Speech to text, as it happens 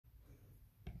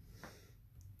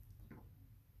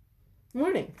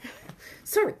Morning.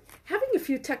 Sorry, having a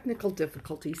few technical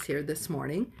difficulties here this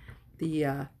morning.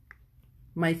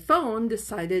 My phone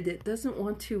decided it doesn't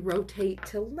want to rotate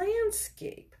to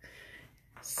landscape.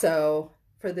 So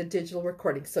for the digital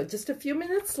recording. So just a few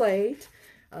minutes late.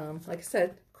 Like I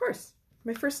said, of course,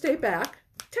 my first day back,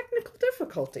 technical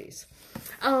difficulties.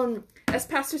 As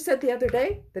Pastor said the other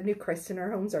day, the new Christ in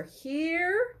our homes are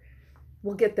here.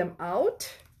 We'll get them out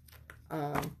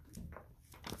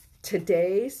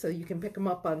today, so you can pick them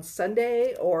up on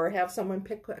Sunday or have someone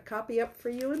pick a copy up for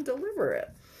you and deliver it.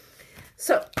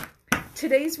 So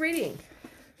today's reading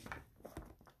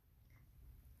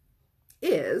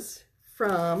is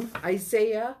from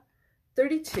Isaiah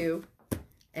 32,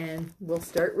 and we'll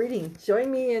start reading.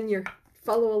 Join me in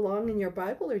follow along in your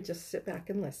Bible, or just sit back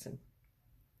and listen.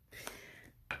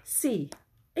 See,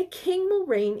 a king will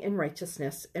reign in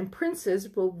righteousness, and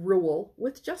princes will rule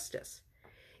with justice.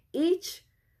 Each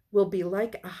will be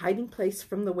like a hiding place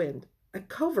from the wind, a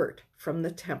covert from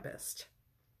the tempest.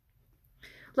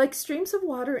 Like streams of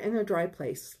water in a dry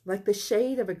place, like the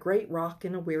shade of a great rock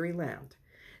in a weary land.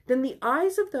 Then the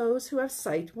eyes of those who have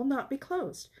sight will not be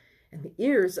closed, and the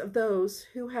ears of those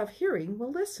who have hearing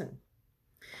will listen.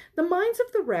 The minds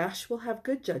of the rash will have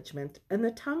good judgment, and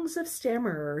the tongues of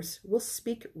stammerers will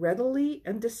speak readily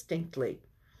and distinctly.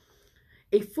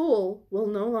 A fool will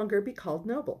no longer be called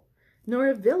noble, nor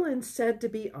a villain said to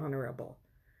be honorable.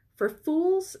 For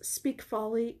fools speak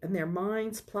folly, and their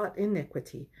minds plot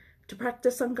iniquity, to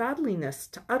practice ungodliness,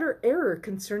 to utter error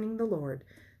concerning the Lord,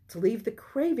 to leave the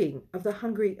craving of the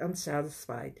hungry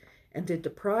unsatisfied, and to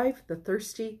deprive the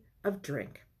thirsty of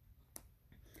drink.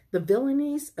 The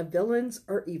villainies of villains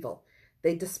are evil.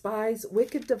 They despise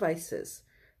wicked devices,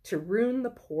 to ruin the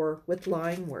poor with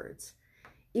lying words,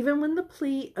 even when the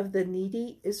plea of the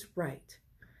needy is right.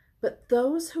 But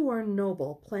those who are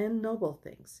noble plan noble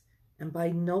things, and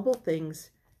by noble things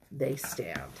they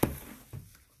stand.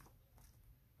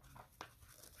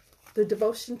 The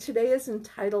devotion today is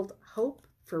entitled Hope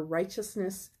for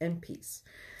Righteousness and Peace.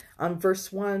 On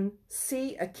verse 1,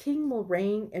 see, a king will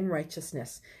reign in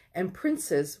righteousness, and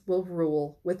princes will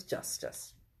rule with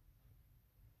justice.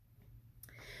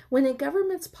 When a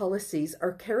government's policies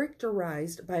are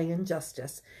characterized by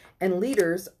injustice and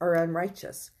leaders are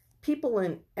unrighteous, people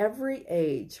in every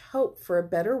age hope for a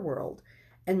better world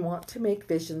and want to make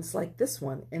visions like this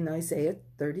one in Isaiah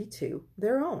 32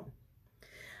 their own.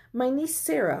 My niece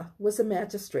Sarah was a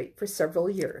magistrate for several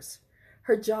years.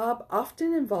 Her job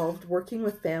often involved working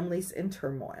with families in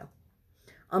turmoil.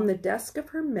 On the desk of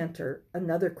her mentor,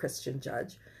 another Christian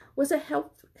judge, was a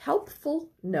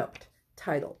helpful note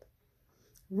titled,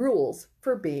 Rules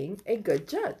for Being a Good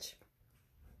Judge.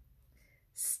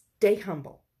 Stay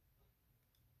humble.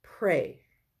 Pray.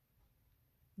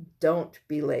 Don't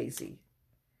be lazy.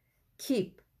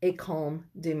 Keep a calm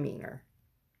demeanor.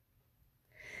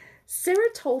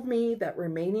 Sarah told me that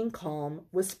remaining calm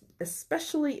was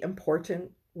especially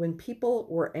important when people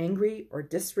were angry or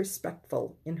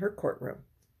disrespectful in her courtroom.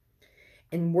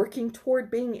 In working toward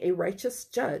being a righteous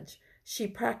judge, she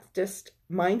practiced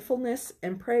mindfulness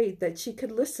and prayed that she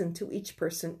could listen to each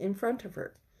person in front of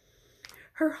her.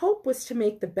 Her hope was to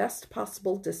make the best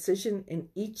possible decision in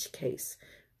each case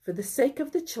for the sake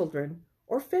of the children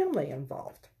or family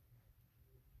involved.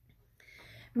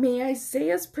 May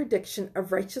Isaiah's prediction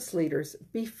of righteous leaders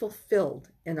be fulfilled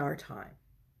in our time.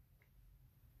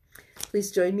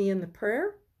 Please join me in the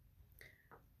prayer.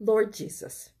 Lord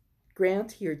Jesus,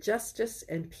 grant your justice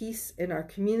and peace in our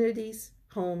communities,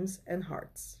 homes, and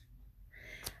hearts.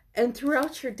 And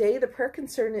throughout your day, the prayer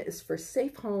concern is for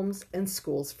safe homes and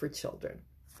schools for children,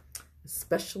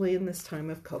 especially in this time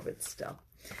of COVID still.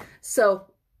 So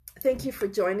thank you for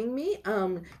joining me.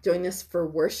 Join us for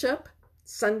worship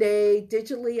Sunday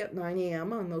digitally at 9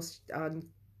 a.m. on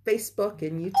Facebook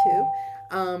and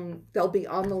YouTube. They'll be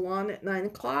on the lawn at 9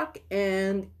 o'clock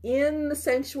and in the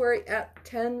sanctuary at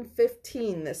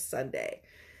 10:15 this Sunday.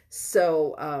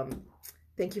 So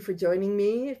thank you for joining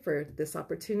me for this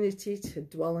opportunity to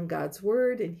dwell in God's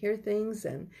Word and hear things,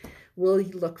 and we'll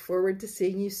look forward to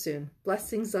seeing you soon.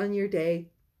 Blessings on your day,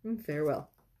 and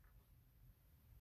farewell.